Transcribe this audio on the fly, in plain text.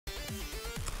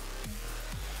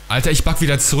Alter, ich bug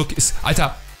wieder zurück.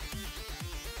 Alter.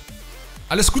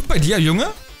 Alles gut bei dir, Junge?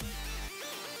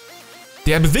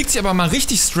 Der bewegt sich aber mal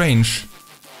richtig strange.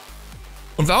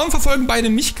 Und warum verfolgen beide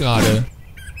mich gerade?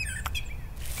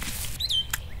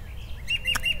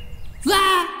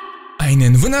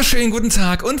 Einen wunderschönen guten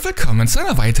Tag und willkommen zu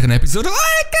einer weiteren Episode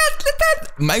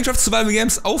Minecraft Survival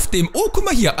Games auf dem, oh guck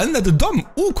mal hier, Under the Dome,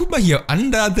 oh guck mal hier,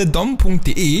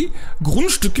 underthedome.de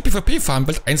Grundstücke PvP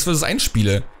Farmwelt 1 vs 1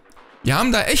 Spiele. Wir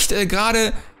haben da echt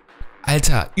gerade,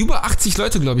 Alter, über 80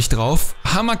 Leute glaube ich drauf,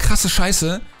 hammerkrasse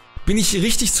Scheiße. Bin ich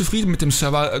richtig zufrieden mit dem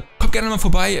Server, kommt gerne mal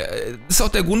vorbei, das ist auch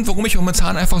der Grund, warum ich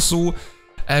momentan einfach so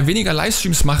weniger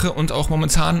Livestreams mache und auch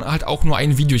momentan halt auch nur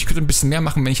ein Video. Ich könnte ein bisschen mehr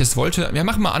machen, wenn ich es wollte. Wir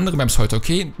machen mal andere Maps heute,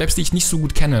 okay? Maps, die ich nicht so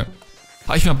gut kenne.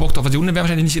 Habe ich mal Bock drauf. Also die Runde wäre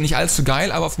wahrscheinlich nicht allzu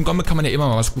geil, aber auf dem Gomme kann man ja immer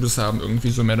mal was Gutes haben,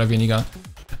 irgendwie so mehr oder weniger.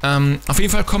 Auf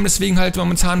jeden Fall kommen deswegen halt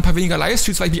momentan ein paar weniger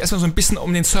Livestreams, weil ich mich erstmal so ein bisschen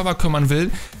um den Server kümmern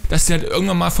will, dass der halt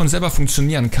irgendwann mal von selber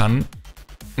funktionieren kann.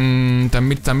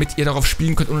 Damit ihr darauf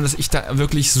spielen könnt, ohne dass ich da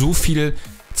wirklich so viel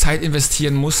Zeit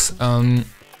investieren muss.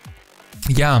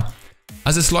 Ja.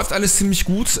 Also es läuft alles ziemlich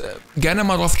gut, gerne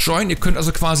mal drauf joinen, ihr könnt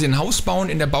also quasi ein Haus bauen,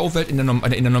 in der Bauwelt, in der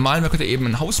normalen Welt könnt ihr eben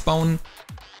ein Haus bauen.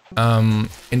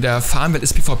 In der Farmwelt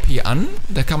ist PvP an,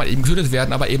 da kann man eben getötet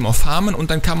werden, aber eben auch farmen und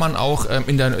dann kann man auch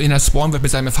in der Spawnwelt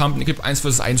mit seinem Farm-Equip 1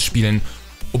 vs 1 spielen.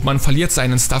 Und man verliert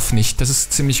seinen Stuff nicht, das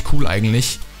ist ziemlich cool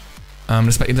eigentlich,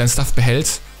 dass man eben seinen Stuff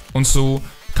behält und so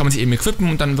kann man sich eben equippen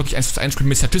und dann wirklich 1 vs 1 spielen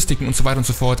mit Statistiken und so weiter und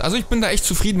so fort. Also ich bin da echt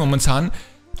zufrieden momentan.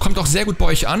 Kommt auch sehr gut bei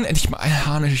euch an. Endlich mal ein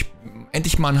Harnisch.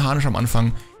 Endlich mal ein Harnisch am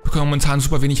Anfang. Ich bekomme momentan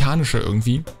super wenig Harnische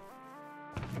irgendwie.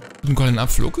 Einen goldenen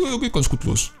Apfel. Okay, geht ganz gut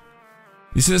los.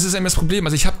 Siehst du, das ist eben das Problem.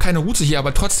 Also ich habe keine Route hier,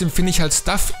 aber trotzdem finde ich halt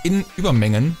Stuff in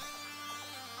Übermengen.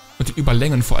 Und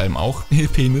Überlängen vor allem auch.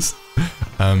 Penis.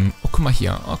 Oh, guck mal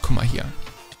hier. Oh, guck mal hier.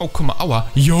 Oh, guck mal.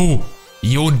 Aua. Yo.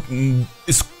 Yo,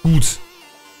 ist gut.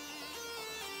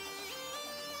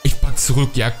 Ich bug zurück.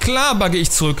 Ja, klar bugge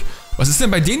ich zurück. Was ist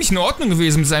denn bei denen nicht in Ordnung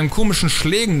gewesen mit seinen komischen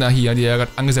Schlägen da hier, die er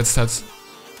gerade angesetzt hat?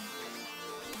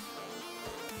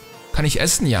 Kann ich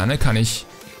essen? Ja, ne? Kann ich.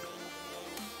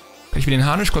 Kann ich mir den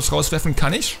Harnisch kurz rauswerfen?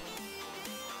 Kann ich?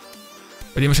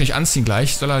 Bei dem wahrscheinlich anziehen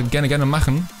gleich. Soll er gerne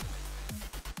machen.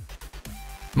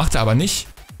 Macht er aber nicht.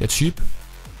 Der Typ.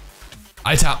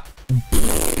 Alter.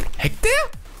 Hackt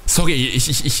der? Sorry,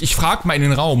 ich frag mal in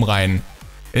den Raum rein.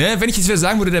 Wenn ich jetzt wieder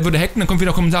sagen würde, der würde hacken, dann kommen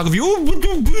wieder Kommentare wie, oh,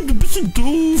 du bist so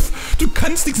doof, du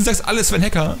kannst nichts und sagst alles für ein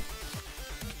Hacker.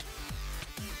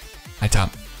 Alter.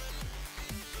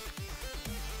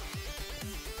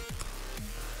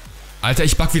 Alter,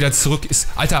 ich bug wieder zurück.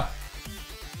 Alter.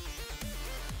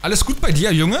 Alles gut bei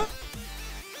dir, Junge?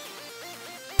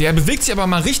 Der bewegt sich aber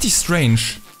mal richtig strange.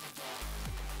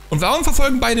 Und warum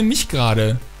verfolgen beide mich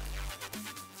gerade?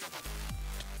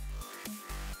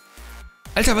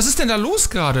 Alter, was ist denn da los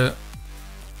gerade?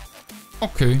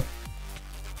 Okay.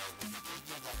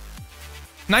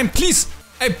 Nein, please!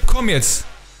 Ey, komm jetzt!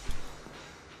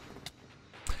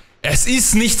 Es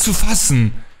ist nicht zu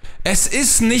fassen. Es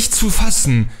ist nicht zu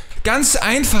fassen. Ganz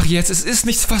einfach jetzt, es ist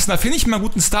nicht zu fassen. Da finde ich mal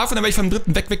guten Stuff und dann werde ich vom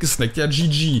dritten weggesnackt. Ja,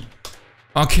 GG.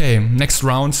 Okay, next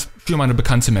round für meine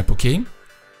bekannte Map, okay?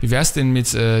 Wie wär's denn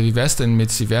mit,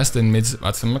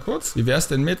 warte mal kurz. Wie wär's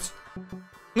denn mit...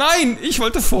 Nein, ich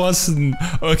wollte forcen.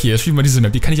 Okay, jetzt spielen wir diese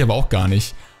Map. Die kann ich aber auch gar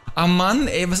nicht. Ah Mann,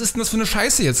 ey, was ist denn das für eine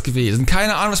Scheiße jetzt gewesen?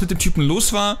 Keine Ahnung, was mit dem Typen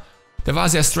los war. Der war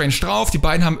sehr strange drauf. Die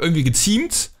beiden haben irgendwie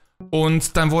geteamt.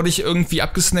 Und dann wurde ich irgendwie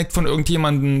abgesnackt von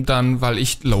irgendjemandem dann, weil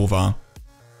ich low war.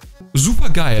 Super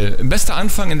geil. Bester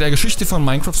Anfang in der Geschichte von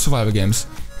Minecraft Survival Games.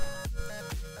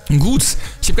 Gut,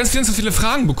 ich habe ganz viele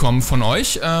Fragen bekommen von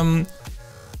euch.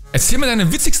 Erzähl mir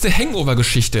deine witzigste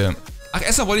Hangover-Geschichte. Ach,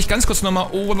 erstmal wollte ich ganz kurz nochmal...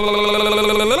 Oh,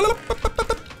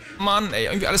 Mann, ey,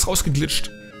 irgendwie alles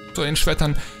rausgeglitscht. So, den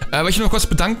Schwettern. Aber ich will noch kurz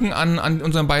bedanken an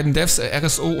unseren beiden Devs,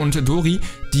 RSO und Dori,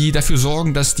 die dafür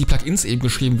sorgen, dass die Plugins eben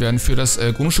geschrieben werden für das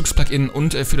Grundstücks-Plugin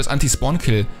und für das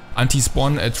Anti-Spawn-Kill,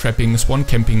 Anti-Spawn-Trapping,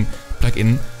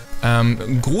 Spawn-Camping-Plugin.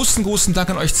 Großen Dank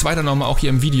an euch zwei dann nochmal auch hier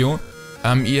im Video.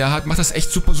 Ihr macht das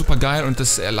echt super geil und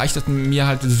das erleichtert mir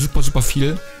halt super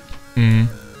viel.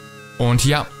 Und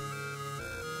ja...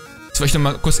 Das wollte ich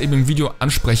nochmal kurz eben im Video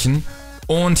ansprechen.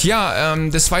 Und ja,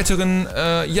 des Weiteren,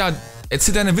 ja,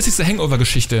 erzähl deine witzigste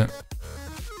Hangover-Geschichte.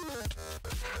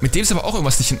 Mit dem ist aber auch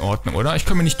irgendwas nicht in Ordnung, oder? Ich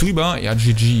komme nicht drüber. Ja,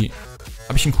 GG.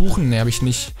 Habe ich einen Kuchen? Ne, habe ich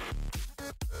nicht.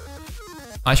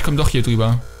 Ah, ich komme doch hier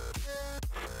drüber.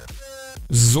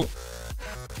 So.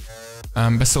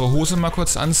 Bessere Hose mal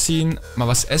kurz anziehen. Mal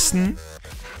was essen.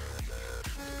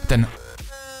 Dann.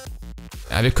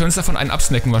 Ja, wir können uns davon einen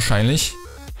absnacken wahrscheinlich.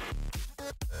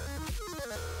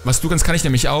 Was du kannst, kann ich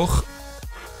nämlich auch.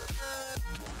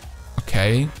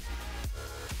 Okay.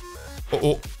 Oh,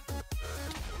 oh.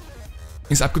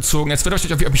 Ist abgezogen. Jetzt wird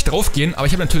euch ob ich draufgehen, aber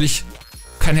ich habe natürlich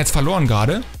kein Herz verloren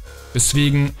gerade.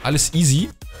 Deswegen alles easy.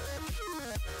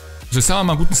 So, jetzt haben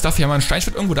wir mal guten Stuff. Hier haben wir ein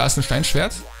Steinschwert irgendwo. Da ist ein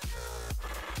Steinschwert.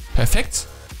 Perfekt.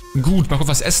 Gut, mal kurz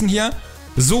was essen hier.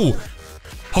 So.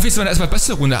 Hoffe ich, es war eine erstmal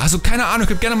beste Runde. Also, keine Ahnung. Ihr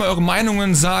könnt gerne mal eure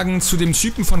Meinungen sagen zu dem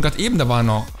Typen von gerade eben. Da war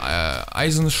noch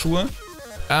Eisenschuhe.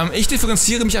 Ich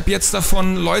differenziere mich ab jetzt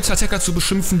davon, Leute als Hacker zu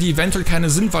beschimpfen, die eventuell keine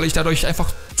sind, weil ich dadurch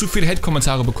einfach zu viele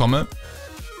Hate-Kommentare bekomme.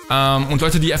 Und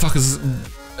Leute, die einfach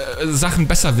Sachen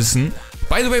besser wissen.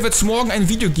 By the way, wird es morgen ein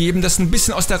Video geben, das ein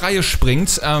bisschen aus der Reihe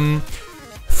springt.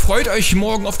 Freut euch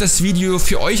morgen auf das Video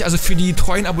für euch, also für die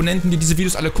treuen Abonnenten, die diese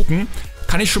Videos alle gucken.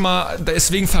 Kann ich schon mal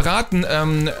deswegen verraten,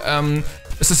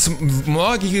 dass das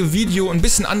morgige Video ein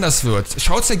bisschen anders wird.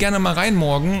 Schaut sehr gerne mal rein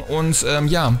morgen und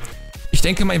ja, ich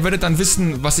denke mal, ihr werdet dann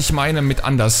wissen, was ich meine mit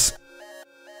anders.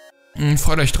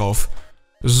 Freut euch drauf.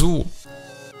 So.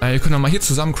 Ihr könnt mal hier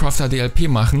zusammen Crafter DLP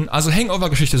machen. Also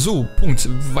Hangover-Geschichte, so, Punkt,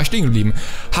 war ich stehen geblieben.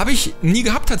 Habe ich nie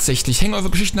gehabt tatsächlich.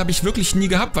 Hangover-Geschichten habe ich wirklich nie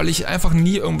gehabt, weil ich einfach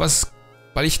nie irgendwas,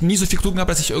 weil ich nie so viel getrunken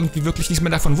habe, dass ich irgendwie wirklich nichts mehr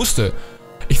davon wusste.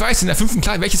 Ich weiß, in der 5.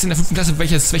 Klasse,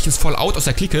 welches Fallout aus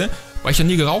der Clique, weil ich ja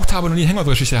nie geraucht habe und nie eine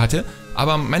Hangover-Geschichte hatte.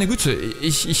 Aber meine Güte,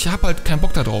 ich habe halt keinen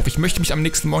Bock da drauf. Ich möchte mich am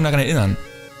nächsten Morgen daran erinnern.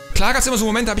 Klar gab es immer so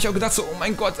Momente, habe ich auch gedacht, so, oh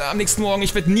mein Gott, am nächsten Morgen,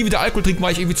 ich werde nie wieder Alkohol trinken,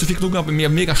 weil ich irgendwie zu viel getrunken habe und mir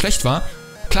mega schlecht war.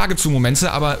 Klar gibt es so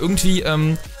Momente, aber irgendwie,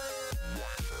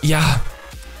 ja,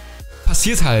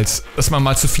 passiert halt, dass man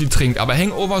mal zu viel trinkt. Aber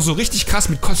Hangover so richtig krass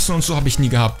mit Kotzen und so habe ich nie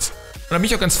gehabt. Und da bin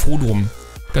ich auch ganz froh drum.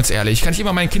 Ganz ehrlich. Kann ich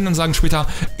immer meinen Kindern sagen später,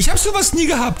 ich habe sowas nie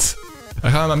gehabt. Da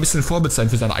kann man mal ein bisschen Vorbild sein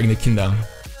für seine eigenen Kinder.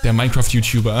 Der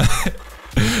Minecraft-YouTuber.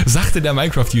 Sagte der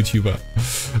Minecraft-YouTuber.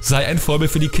 Sei ein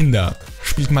Vorbild für die Kinder.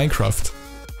 Spielt Minecraft.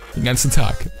 Den ganzen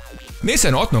Tag. Ne, ist ja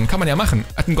in Ordnung, kann man ja machen.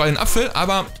 Hat einen goldenen Apfel,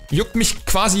 aber juckt mich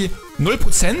quasi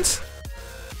 0%.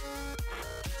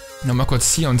 Nochmal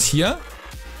kurz hier und hier.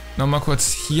 Nochmal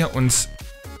kurz hier und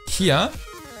hier.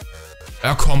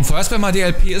 Ja komm, vorerst mal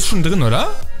DLP ist schon drin,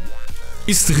 oder?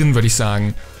 Ist drin, würde ich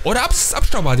sagen. Oder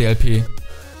Abstauber DLP.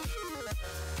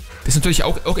 Das ist natürlich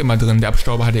auch immer drin, der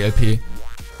Abstauber HDLP.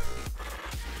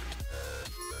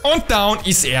 Und down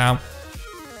ist er.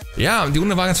 Ja, die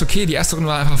Runde war ganz okay. Die erste Runde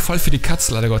war einfach voll für die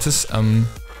Katze, leider Gottes.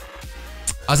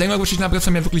 Also England-Geschichten habe ich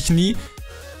von mir wirklich nie.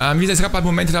 Wie gesagt, es gab halt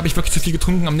Momente, da habe ich wirklich zu viel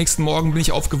getrunken. Am nächsten Morgen bin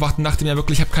ich aufgewacht und dachte mir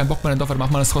wirklich, ich habe keinen Bock mehr drauf, dann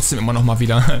macht man das trotzdem immer noch mal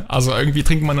wieder. Also irgendwie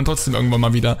trinkt man dann trotzdem irgendwann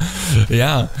mal wieder.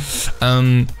 Ja.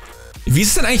 Wie ist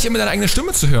es denn eigentlich immer, deine eigene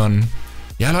Stimme zu hören?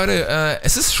 Ja, Leute,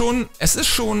 es ist schon...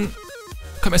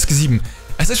 Komm, SG7.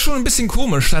 Es ist schon ein bisschen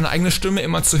komisch, seine eigene Stimme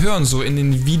immer zu hören, so in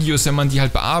den Videos, wenn man die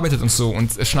halt bearbeitet und so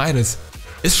und schneidet.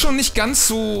 Ist schon nicht ganz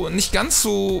so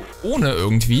ohne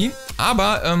irgendwie,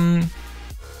 aber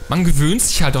man gewöhnt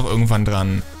sich halt auch irgendwann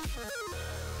dran.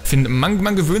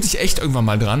 Man gewöhnt sich echt irgendwann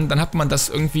mal dran, dann hat man das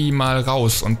irgendwie mal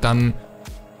raus und dann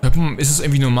ist es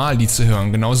irgendwie normal, die zu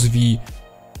hören. Genauso wie,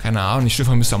 keine Ahnung, die Stimme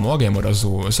von Mr. Morgame oder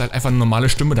so. Ist halt einfach eine normale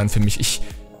Stimme dann für mich. Ist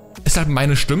halt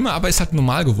meine Stimme, aber ist halt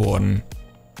normal geworden.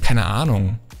 Keine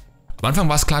Ahnung. Am Anfang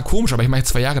war es klar komisch, aber ich mache jetzt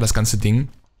 2 Jahre das ganze Ding.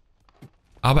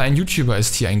 Aber ein YouTuber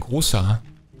ist hier ein großer.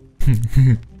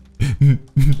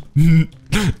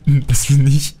 Das bin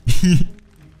ich.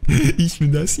 Ich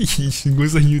bin das. Ich bin ein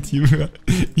großer YouTuber.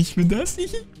 Ich bin das.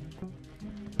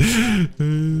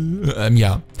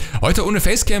 Ja. Heute ohne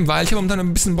Facecam, weil ich habe momentan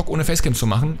ein bisschen Bock ohne Facecam zu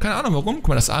machen. Keine Ahnung warum. Guck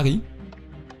mal, das ist Ari.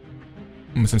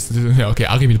 Ja, okay,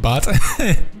 Ari mit Bart.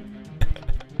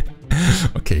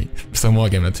 Okay, Mr.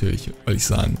 Morgame natürlich, wollte ich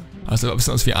sagen. Also ein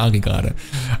bisschen aus wie Ari gerade.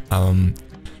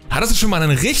 Hattest du schon mal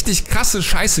eine richtig krasse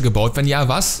Scheiße gebaut? Wenn ja,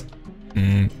 was?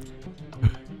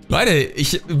 Leute,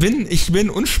 ich bin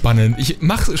unspannend. Ich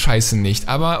mache Scheiße nicht.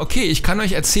 Aber okay, ich kann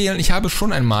euch erzählen, ich habe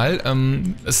schon einmal,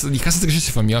 das ist die krasseste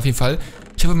Geschichte von mir auf jeden Fall.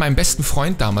 Ich habe meinem besten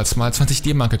Freund damals mal 20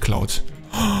 D-Mark geklaut.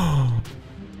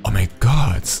 Oh mein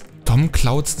Gott. Tom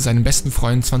klaut seinem besten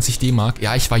Freund 20 D-Mark.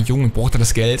 Ja, ich war jung und brauchte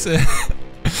das Geld.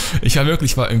 Ich war war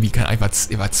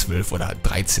 12 oder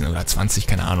 13 oder 20,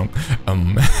 keine Ahnung.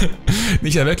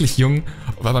 Ich war wirklich jung,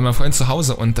 war bei meinem Freund zu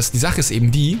Hause und die Sache ist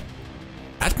eben die,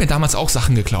 er hat mir damals auch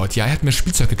Sachen geklaut, ja, er hat mir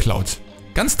Spielzeug geklaut.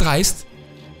 Ganz dreist.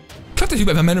 Klaut der Typ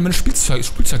einfach meine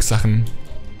Spielzeugsachen.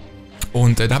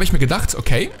 Und da habe ich mir gedacht,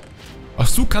 okay,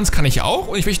 was du kannst, kann ich auch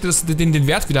und ich möchte den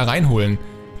Wert wieder reinholen,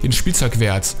 den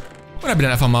Spielzeugwert. Und habe mir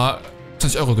dann einfach mal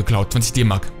 20 Euro geklaut, 20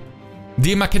 D-Mark.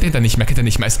 D-Mark kennt er nicht mehr,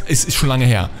 ist schon lange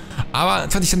her. Aber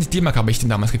 20 D-Mark habe ich den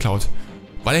damals geklaut.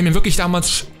 Weil er mir wirklich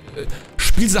damals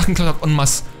Spielsachen geklaut hat en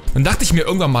masse. Dann dachte ich mir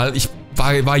irgendwann mal, ich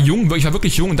war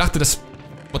wirklich jung und dachte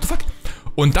what the fuck?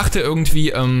 Und dachte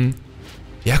irgendwie,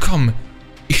 ja komm,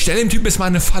 ich stelle dem Typen jetzt mal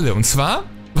eine Falle. Und zwar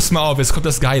pass mal auf, jetzt kommt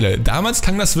das Geile. Damals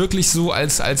klang das wirklich so,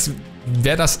 als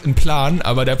wäre das ein Plan,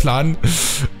 aber der Plan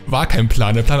war kein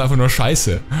Plan. Der Plan war einfach nur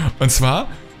Scheiße. Und zwar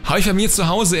habe ich bei mir zu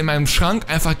Hause in meinem Schrank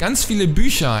einfach ganz viele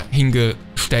Bücher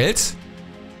hingestellt,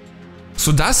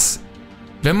 sodass,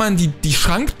 wenn man die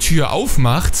Schranktür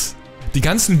aufmacht, die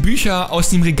ganzen Bücher aus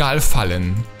dem Regal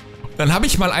fallen. Dann habe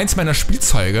ich mal eins meiner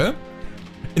Spielzeuge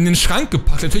in den Schrank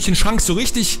gepackt, natürlich den Schrank so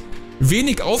richtig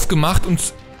wenig aufgemacht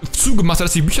und zugemacht,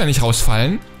 dass die Bücher nicht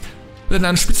rausfallen. Und dann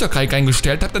ein Spielzeug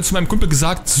reingestellt, habe dann zu meinem Kumpel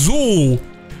gesagt, so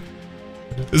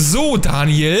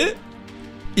Daniel,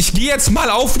 ich gehe jetzt mal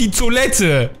auf die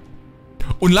Toilette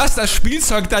und lass das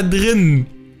Spielzeug da drin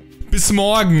bis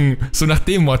morgen, so nach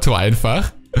dem Motto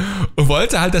einfach. Und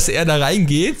wollte halt, dass er da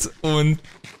reingeht und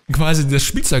quasi das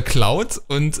Spielzeug klaut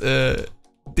und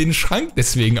den Schrank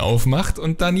deswegen aufmacht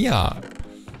und dann ja.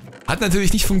 Hat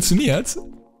natürlich nicht funktioniert,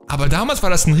 aber damals war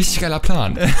das ein richtig geiler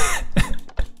Plan.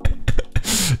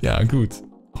 Ja, gut.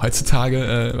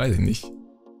 Heutzutage, weiß ich nicht.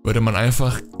 Würde man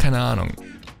einfach, keine Ahnung.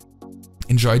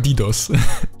 Enjoy DDoS.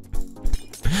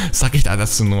 Sag ich da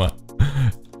dazu nur.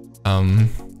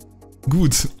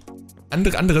 Gut.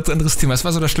 Anderes Thema. Das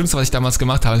war so das Schlimmste, was ich damals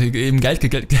gemacht habe. Ich habe eben Geld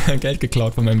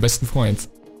geklaut von meinem besten Freund.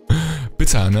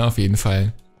 Bitter, ne, auf jeden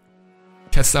Fall.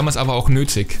 Ich hatte es damals aber auch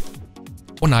nötig.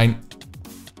 Oh nein.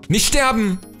 Nicht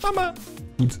sterben! Mama!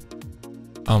 Gut.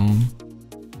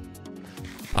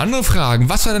 Andere Fragen.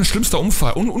 Was war dein schlimmster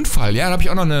Unfall? Ja, da habe ich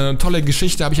auch noch eine tolle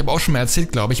Geschichte, habe ich aber auch schon mal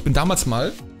erzählt, glaube ich. Ich bin damals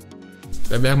mal,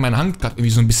 während meine Hand gerade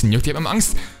irgendwie so ein bisschen juckt, ich habe immer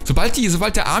Angst, sobald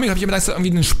der Arm, habe ich immer Angst, dass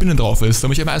irgendwie eine Spinne drauf ist. Da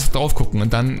muss ich immer erst drauf gucken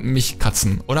und dann mich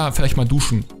kratzen. Oder vielleicht mal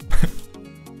duschen.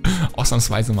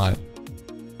 Ausnahmsweise mal.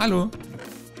 Hallo.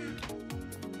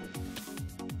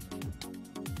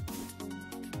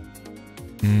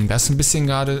 Da ist ein bisschen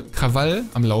gerade Krawall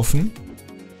am Laufen.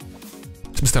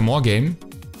 Das ist Mr. More Game.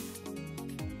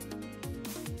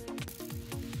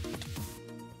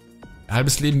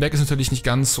 Halbes Leben weg ist natürlich nicht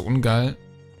ganz so ungeil.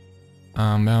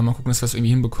 Ja, mal gucken, dass wir das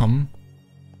irgendwie hinbekommen.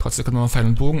 Trotzdem kommt noch mal Pfeil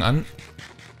und Bogen an.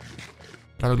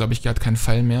 Da habe glaube ich gerade keinen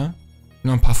Pfeil mehr.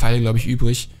 Nur ein paar Pfeile, glaube ich,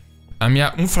 übrig.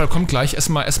 Ja, Unfall kommt gleich.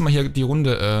 Erstmal hier die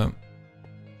Runde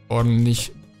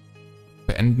ordentlich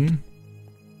beenden.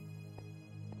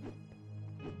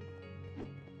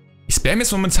 Ich spam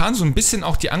jetzt momentan so ein bisschen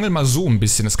auch die Angel mal so ein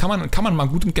bisschen. Das kann man mal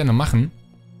gut und gerne machen.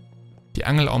 Die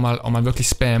Angel auch mal wirklich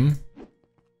spammen.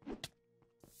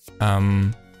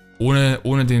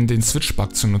 Ohne den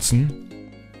Switch-Bug zu nutzen.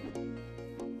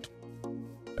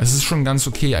 Es ist schon ganz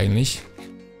okay eigentlich.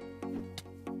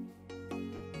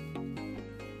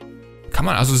 Kann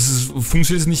man, also funktioniert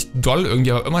jetzt nicht doll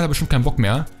irgendwie, aber irgendwann hat er bestimmt keinen Bock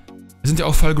mehr. Wir sind ja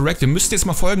auch voll gerackt. Wir müssten jetzt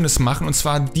mal Folgendes machen, und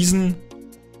zwar diesen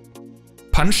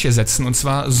Punch hier setzen, und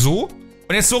zwar so.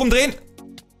 Und jetzt so rumdrehen.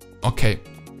 Okay.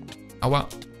 Aua.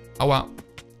 Aua.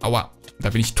 Aua. Da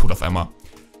bin ich tot auf einmal.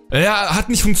 Ja, hat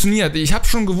nicht funktioniert. Ich habe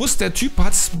schon gewusst, der Typ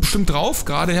hat es bestimmt drauf.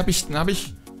 Gerade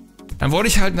dann wollte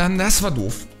ich halt, das war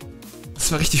doof.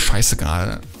 Das war richtig scheiße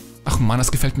gerade. Ach man,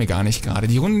 das gefällt mir gar nicht gerade.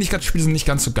 Die Runden, die ich gerade spiele, sind nicht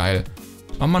ganz so geil.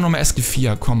 Machen wir nochmal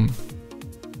SG4, komm.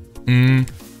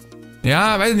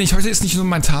 Ja, weiß ich nicht, heute ist nicht so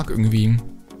mein Tag irgendwie.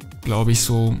 Glaube ich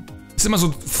so. Ist immer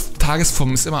so,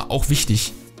 Tagesform ist immer auch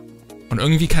wichtig. Und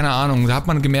irgendwie, keine Ahnung, da hat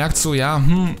man gemerkt so, ja,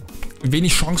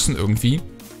 wenig Chancen irgendwie.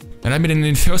 Dann hat mir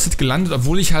den First Hit gelandet,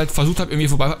 obwohl ich halt versucht habe, irgendwie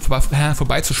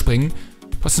vorbeizuspringen.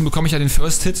 Trotzdem bekomme ich ja den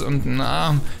First Hit und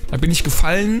da bin ich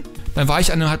gefallen. Dann bin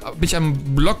ich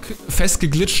am Block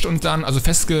festgeglitscht und dann, also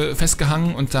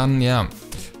festgehangen und dann, ja,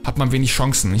 hat man wenig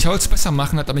Chancen. Ich wollte es besser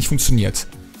machen, hat aber nicht funktioniert.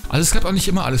 Also es klappt auch nicht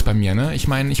immer alles bei mir, ne? Ich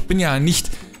meine, ich bin ja nicht,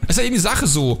 das ist ja eben die Sache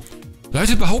so.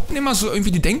 Leute behaupten immer so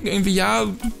irgendwie, die denken irgendwie, ja,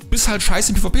 du bist halt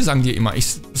scheiße im PvP, sagen die immer.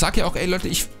 Ich sag ja auch, ey Leute,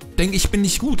 ich denke, ich bin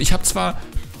nicht gut. Ich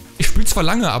spiele zwar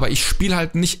lange, aber ich spiele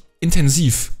halt nicht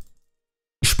intensiv.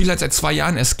 Ich spiele halt seit 2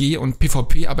 Jahren SG und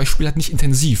PvP, aber ich spiele halt nicht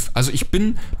intensiv. Also ich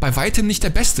bin bei weitem nicht der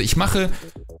Beste. Ich mache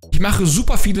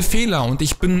super viele Fehler und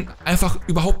ich bin einfach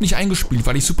überhaupt nicht eingespielt,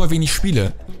 weil ich super wenig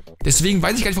spiele. Deswegen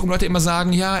weiß ich gar nicht, warum Leute immer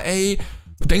sagen, ja, ey,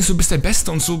 du denkst, du bist der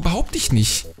Beste und so, behaupte ich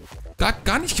nicht.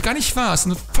 Gar nicht wahr. Es ist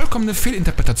eine vollkommene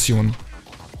Fehlinterpretation.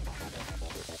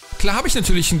 Klar habe ich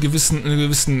natürlich einen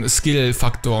gewissen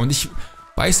Skill-Faktor und ich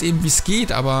weiß eben, wie es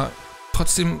geht, aber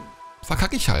trotzdem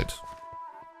verkacke ich halt.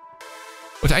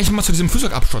 Wollte eigentlich mal zu diesem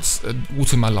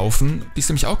Flugzeugabsturz-Route mal laufen. Die ist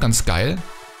nämlich auch ganz geil.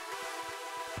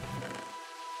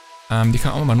 Die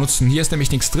kann man auch mal nutzen. Hier ist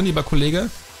nämlich nichts drin, lieber Kollege.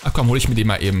 Ach komm, hole ich mir den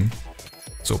mal eben.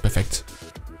 So, perfekt.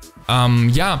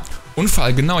 Ja,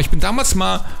 Unfall, genau. Ich bin damals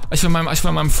mal, als ich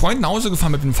von meinem Freund nach Hause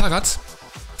gefahren mit dem Fahrrad,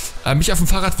 bin ich auf dem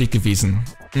Fahrradweg gewesen.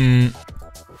 Und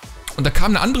da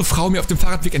kam eine andere Frau mir auf dem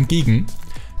Fahrradweg entgegen.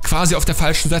 Quasi auf der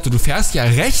falschen Seite. Du fährst ja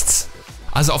rechts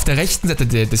Also auf der rechten Seite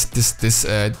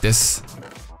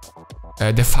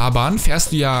der Fahrbahn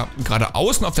fährst du ja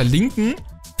geradeaus und auf der linken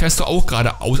fährst du auch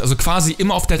geradeaus. Also quasi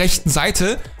immer auf der rechten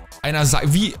Seite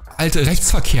wie alte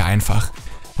Rechtsverkehr einfach.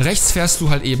 Rechts fährst du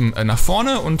halt eben nach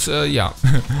vorne und ja.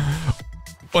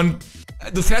 Und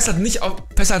du fährst halt nicht auf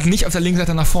der linken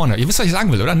Seite nach vorne. Ihr wisst, was ich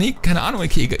sagen will, oder? Nee, keine Ahnung,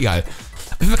 okay, egal.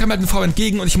 Auf jeden Fall kam mir halt eine Frau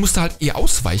entgegen und ich musste halt eher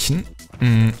ausweichen.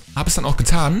 Hab es dann auch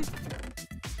getan.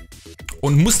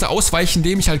 Und musste ausweichen,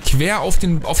 indem ich halt quer auf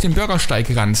den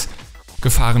Bürgersteigrand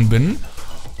gefahren bin.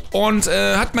 Und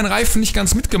hat mein Reifen nicht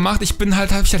ganz mitgemacht.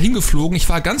 Hab ich halt hingeflogen. Ich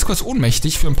war ganz kurz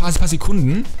ohnmächtig für ein paar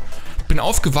Sekunden. Bin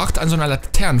aufgewacht an so einer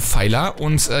Laternenpfeiler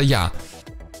und ja.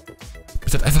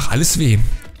 Mir tat einfach alles weh.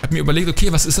 Hab mir überlegt,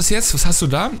 okay, was ist das jetzt? Was hast du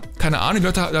da? Keine Ahnung,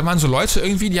 da waren so Leute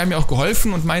irgendwie, die haben mir auch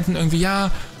geholfen und meinten irgendwie, ja,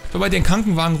 soll bei dir einen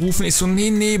Krankenwagen rufen? Ich so,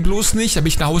 nee, bloß nicht. Da bin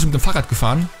ich nach Hause mit dem Fahrrad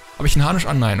gefahren. Habe ich einen Harnisch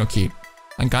an? Nein, okay.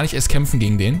 Dann gar nicht erst kämpfen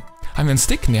gegen den. Haben wir einen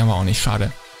Stick? Nee, haben wir auch nicht,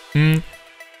 schade. Ich bin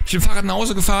mit dem Fahrrad nach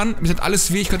Hause gefahren, mir tat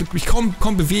alles weh, ich konnte mich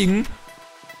kaum bewegen.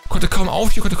 Konnte kaum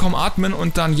aufstehen, konnte kaum atmen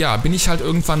und dann, ja, bin ich halt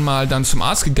irgendwann mal dann zum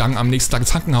Arzt gegangen, am nächsten Tag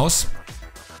ins Krankenhaus.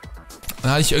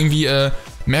 Dann hatte ich irgendwie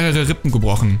mehrere Rippen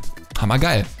gebrochen.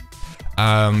 Hammergeil.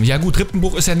 Ja gut,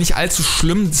 Rippenbruch ist ja nicht allzu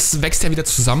schlimm, das wächst ja wieder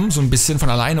zusammen, so ein bisschen von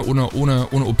alleine, ohne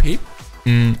OP.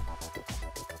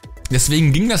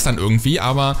 Deswegen ging das dann irgendwie,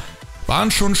 aber waren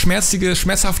schon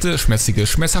schmerzhafte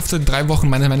 3 Wochen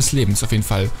meines Lebens auf jeden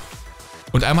Fall.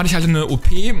 Und einmal hatte ich halt eine OP,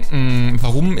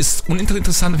 warum ist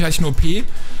uninteressant, dafür hatte ich eine OP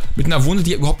mit einer Wunde,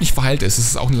 die überhaupt nicht verheilt ist. Das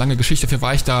ist auch eine lange Geschichte,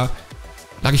 dafür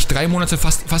lag ich 3 Monate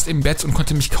fast im Bett und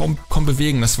konnte mich kaum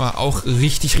bewegen. Das war auch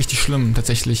richtig schlimm,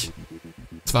 tatsächlich.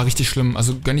 Das war richtig schlimm,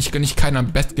 also gönn ich keiner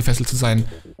am Bett gefesselt zu sein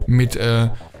mit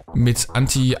wie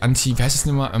heißt es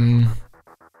nicht mal,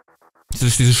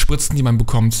 diese Spritzen, die man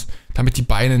bekommt, damit die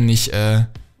Beine nicht,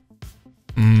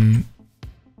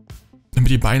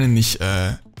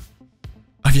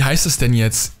 wie heißt es denn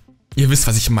jetzt? Ihr wisst,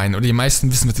 was ich meine, oder die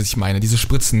meisten wissen, was ich meine. Diese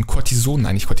Spritzen, Cortison,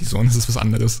 nein, nicht Cortison, das ist was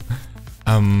anderes.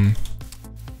 Leute,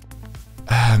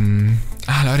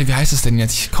 wie heißt es denn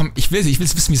jetzt? Ich will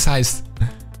wissen, wie es heißt.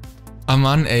 Oh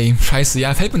Mann, ey, scheiße.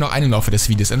 Ja, fällt mir noch ein im Laufe des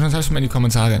Videos. Dann schreibt es mir in die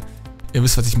Kommentare. Ihr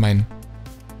wisst, was ich meine.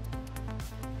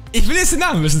 Ich will jetzt den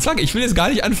Namen wissen, zack. Ich will jetzt gar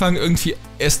nicht anfangen, irgendwie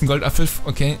erst einen Goldapfel.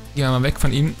 Okay, gehen wir mal weg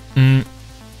von ihm.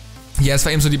 Ja, es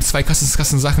war eben so die 2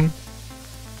 krassen Sachen.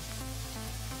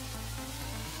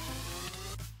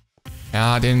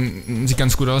 Ja, den sieht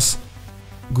ganz gut aus.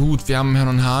 Gut, wir haben hier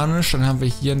noch einen Harnisch. Dann haben wir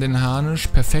hier den Harnisch.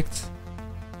 Perfekt.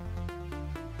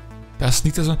 Da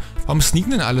sneakt er so. Warum sneaken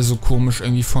denn alle so komisch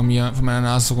irgendwie vor meiner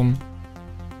Nase rum?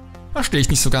 Verstehe ich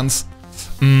nicht so ganz.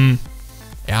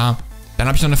 Ja, dann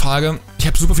habe ich noch eine Frage. Ich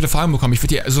habe super viele Fragen bekommen. Ich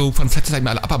würde die also von Flatzeit mal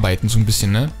alle abarbeiten, so ein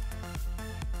bisschen, ne?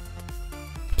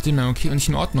 Bitte mal okay und nicht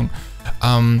in Ordnung.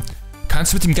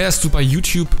 Kannst du mit dem Geld, das du bei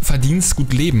YouTube verdienst,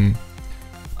 gut leben?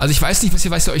 Also ich weiß nicht,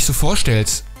 was ihr euch so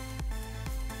vorstellt.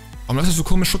 Warum läuft das so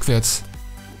komisch rückwärts?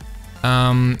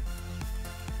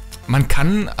 Man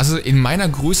kann, also in meiner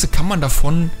Größe kann man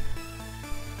davon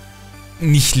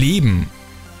nicht leben.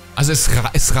 Also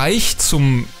es reicht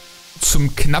zum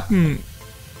knappen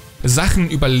Sachen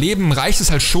überleben, reicht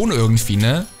es halt schon irgendwie,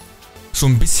 ne? So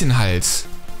ein bisschen halt.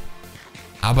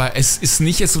 Aber es ist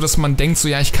nicht jetzt so, dass man denkt, so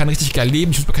ja, ich kann richtig geil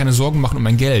leben, ich muss mir keine Sorgen machen um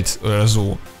mein Geld oder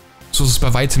so. So ist es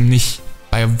bei weitem nicht.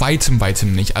 Bei weitem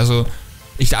nicht. Also,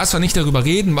 ich darf zwar nicht darüber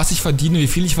reden, was ich verdiene, wie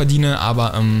viel ich verdiene,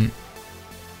 aber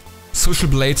Social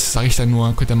Blade, sage ich da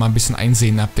nur, könnt ihr mal ein bisschen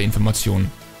einsehen ab der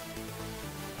Information.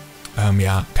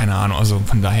 Ja, keine Ahnung, also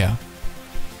von daher.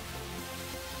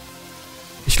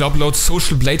 Ich glaube, laut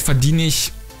Social Blade verdiene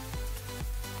ich,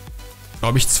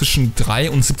 glaube ich, zwischen 3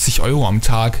 und 70 Euro am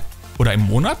Tag. Oder im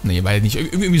Monat? Nee, weil nicht,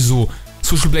 irgendwie so.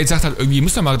 Social Blade sagt halt irgendwie,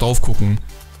 müsst ihr mal drauf gucken.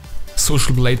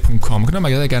 Socialblade.com. Könnt ihr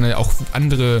mal sehr gerne auch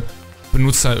andere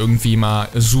Benutzer irgendwie mal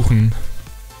suchen.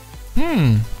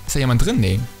 Ist da jemand drin?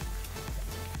 Nee.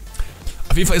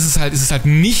 Auf jeden Fall ist es halt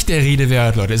nicht der Rede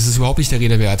wert, Leute. Es ist überhaupt nicht der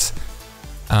Rede wert.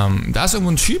 Da ist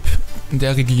irgendwo ein Typ in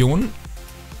der Region.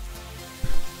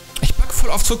 Ich back voll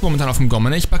oft zurück momentan auf dem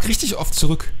Gommen, ne? Ich back richtig oft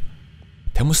zurück.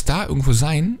 Der muss da irgendwo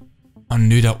sein. Oh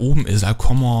nö, da oben ist er.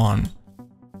 Come on.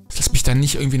 Lass mich da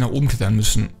nicht irgendwie nach oben klettern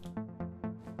müssen.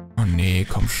 Oh nee,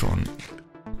 komm schon.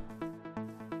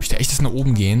 Muss ich da echt jetzt nach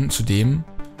oben gehen, zu dem?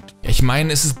 Ja, ich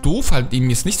meine, es ist doof, halt ihm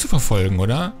jetzt nicht zu verfolgen,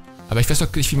 oder? Aber ich weiß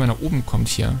doch nicht, wie man nach oben kommt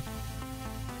hier.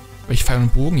 Habe ich Pfeil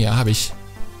und Bogen? Ja, habe ich.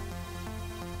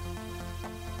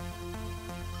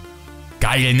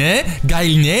 Geil, ne?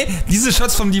 Geil, ne? Diese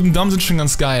Shots vom lieben Dom sind schon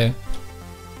ganz geil.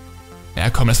 Ja,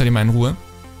 komm, lass mal in Ruhe.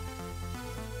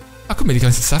 Ach, guck mal, die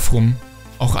ganze Stuff rum.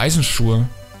 Auch Eisenschuhe.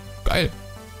 Geil.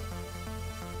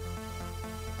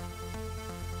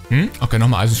 Okay,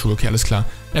 nochmal Eisenschule, okay, alles klar.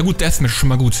 Ja gut, Deathmatch, schon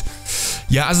mal gut.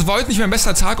 Ja, also war heute nicht mein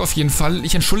bester Tag auf jeden Fall.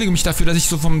 Ich entschuldige mich dafür, dass ich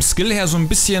so vom Skill her so ein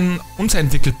bisschen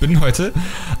unterentwickelt bin heute.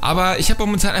 Aber ich habe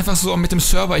momentan einfach so mit dem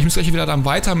Server, ich muss gleich wieder dann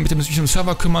weiter mich um den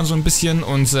Server kümmern so ein bisschen.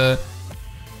 Und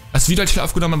das Video halt schnell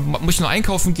aufgenommen, muss ich noch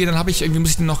einkaufen gehen, dann muss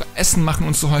ich dann noch Essen machen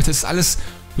und so heute. Das ist alles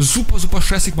super, super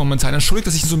stressig momentan. Entschuldigt,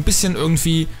 dass ich so ein bisschen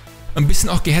irgendwie,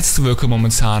 auch gehetzt wirke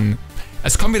momentan.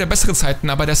 Es kommen wieder bessere Zeiten,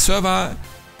 aber der Server...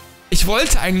 Ich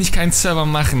wollte eigentlich keinen Server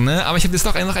machen, ne? Aber ich habe jetzt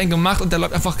doch noch einen gemacht und der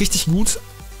läuft einfach richtig gut.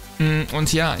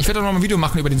 Und ja, ich werde auch noch mal ein Video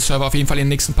machen über den Server auf jeden Fall in den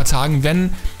nächsten paar Tagen,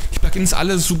 wenn die Plugins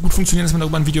alle so gut funktionieren, dass man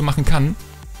darüber ein Video machen kann.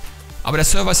 Aber der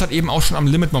Server ist halt eben auch schon am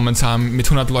Limit momentan mit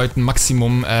 100 Leuten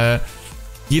Maximum.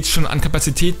 Jetzt schon an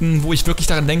Kapazitäten, wo ich wirklich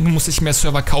daran denken muss, dass ich mehr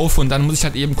Server kaufe und dann muss ich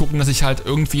halt eben gucken, dass ich halt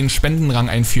irgendwie einen Spendenrang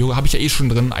einführe. Habe ich ja eh schon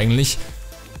drin eigentlich.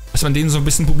 Dass man den so ein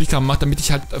bisschen publiker macht, damit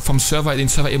ich halt vom Server den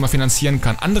Server eben mal finanzieren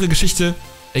kann. Andere Geschichte.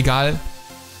 Egal.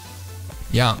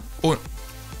 Ja. Oh.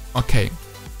 Okay.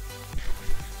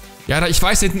 Ja, ich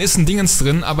weiß, da hinten ist ein Dingens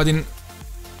drin, aber den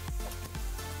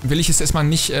will ich jetzt erstmal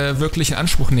nicht wirklich in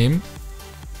Anspruch nehmen.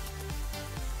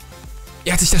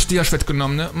 Er hat sich das Dia-Schwert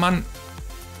genommen, ne? Mann.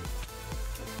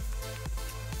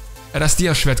 Ja, das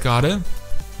Dia-Schwert gerade.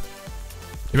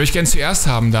 Den würde ich gerne zuerst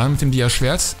haben dann mit dem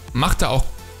Dia-Schwert. Macht er auch,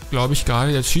 glaube ich,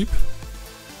 gerade der Typ.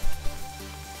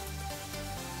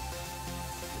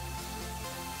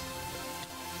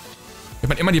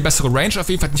 Hat immer die bessere Range auf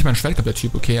jeden Fall. Hat nicht mal ein Schwert gehabt, der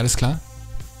Typ. Okay, alles klar.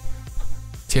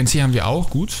 TNT haben wir auch.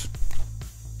 Gut.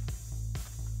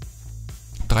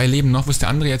 3 Leben noch. Wo ist der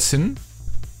andere jetzt hin?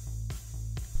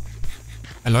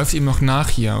 Er läuft ihm noch nach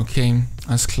hier. Okay,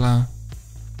 alles klar.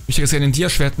 Ich möchte jetzt den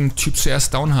Dia-Schwerten-Typ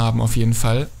zuerst down haben, auf jeden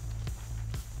Fall.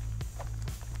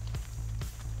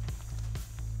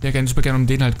 Ich würde super gerne um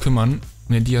den halt kümmern.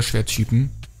 Um den Dia-Schwert-Typen.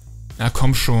 Ja,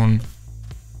 komm schon.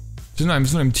 Wir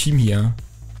sind nur im Team hier.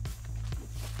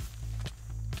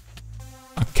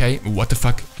 Okay, what the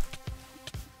fuck.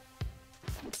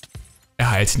 Er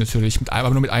heilt sich natürlich,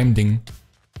 aber nur mit einem Ding.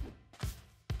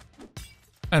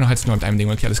 Er heilt sich nur mit einem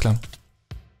Ding, okay, alles klar.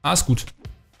 Ah, ist gut.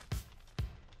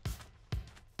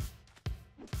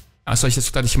 Was soll ich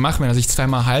jetzt gleich machen, wenn er sich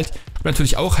zweimal heilt? Ich habe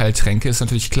natürlich auch Heiltränke, ist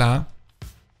natürlich klar.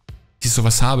 Dass ich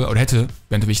sowas habe, oder hätte,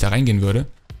 wenn ich da reingehen würde.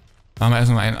 Machen wir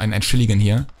erstmal einen chilligen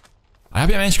hier. Aber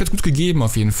habe ich ihm eigentlich ganz gut gegeben,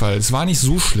 auf jeden Fall. Es war nicht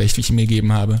so schlecht, wie ich ihm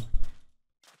gegeben habe.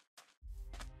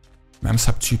 Meinem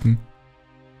Subtypen.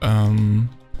 Die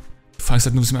Frage ist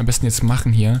halt nur, was wir am besten jetzt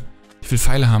machen hier. Wie viele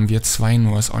Pfeile haben wir? 2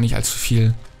 nur, ist auch nicht allzu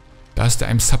viel. Da ist der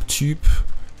einem Subtyp.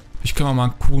 Ich kann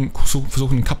mal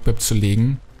versuchen, einen Cupweb zu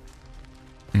legen.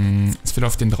 Jetzt wieder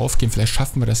auf den drauf gehen. Vielleicht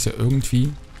schaffen wir das ja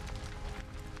irgendwie.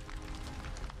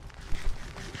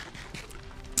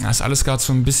 Das ist alles gerade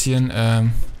so ein bisschen,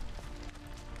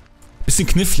 bisschen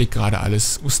knifflig gerade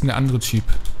alles. Wo ist denn der andere Typ?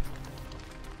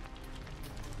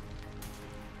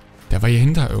 Der war hier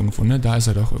hinter irgendwo, ne? Da ist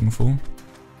er doch irgendwo.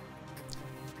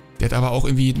 Der hat aber auch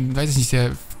irgendwie, weiß ich nicht,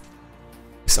 der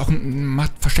ist auch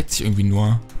versteckt sich irgendwie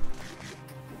nur.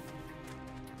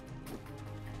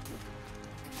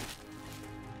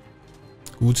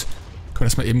 Gut. Können wir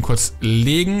das mal eben kurz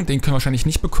legen. Den können wir wahrscheinlich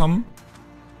nicht bekommen.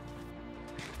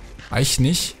 Reicht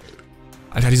nicht.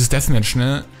 Alter, dieses Deathmatch,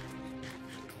 ne?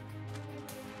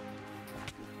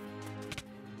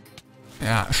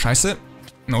 Ja, scheiße.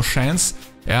 No chance.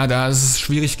 Ja, da ist es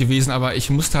schwierig gewesen, aber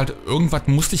ich musste halt, irgendwas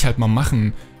musste ich halt mal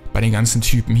machen bei den ganzen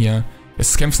Typen hier.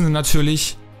 Jetzt kämpfen sie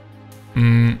natürlich.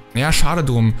 Ja, schade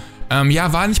drum.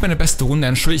 Ja, war nicht meine beste Runde.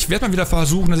 Entschuldigung, ich werde mal wieder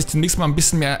versuchen, dass ich demnächst mal ein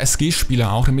bisschen mehr SG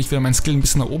spiele auch, damit ich wieder meinen Skill ein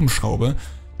bisschen nach oben schraube.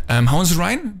 Hauen Sie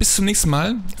rein, bis zum nächsten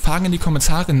Mal. Fragen in die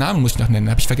Kommentare, Namen muss ich noch nennen,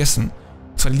 habe ich vergessen.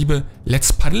 Das war die liebe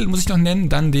Let's Paddle muss ich noch nennen,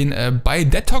 dann den bei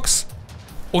Detox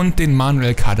und den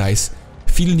Manuel Kardais.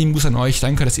 Vielen lieben Gruß an euch,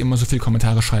 danke, dass ihr immer so viele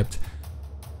Kommentare schreibt.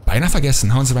 Beinahe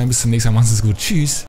vergessen, hauen Sie rein, bis zum nächsten Mal, machen Sie es gut, tschüss.